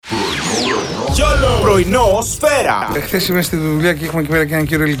Πρωινό σφαίρα. Χθες είμαι στη δουλειά και έχουμε εκεί πέρα και έναν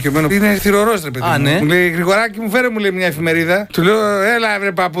κύριο ηλικιωμένο. Είναι Θυρωρός, ρε παιδί. Ναι. Μου λέει, Γρηγοράκι μου, φέρε μου λέει μια εφημερίδα. Του λέω, έλα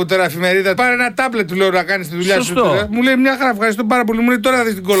βρε παππού τώρα εφημερίδα. Πάρε ένα τάμπλετ, του λέω να κάνει τη δουλειά σου. Μου λέει, μια χαρά, ευχαριστώ πάρα πολύ. Μου λέει, τώρα θα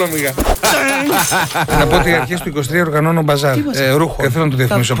δει την κολόμυγα. Να πω ότι αρχές του 23 οργανώνω μπαζάρ ρούχων. Θέλω να το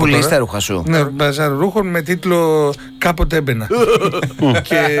διαφημίσω από τώρα. Πουλείς τα ρούχα σου. Ναι, μπαζάρ ρούχων με τίτλο Κάποτε έμπαινα.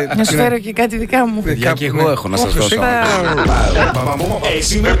 Να σου φέρω και κάτι δικά μου. Παιδιά, και εγώ έχω να σας δώσω. 6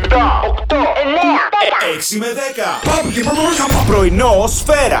 με 7, 8, 9, 6 με 10. Πρωινό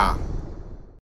σφαίρα.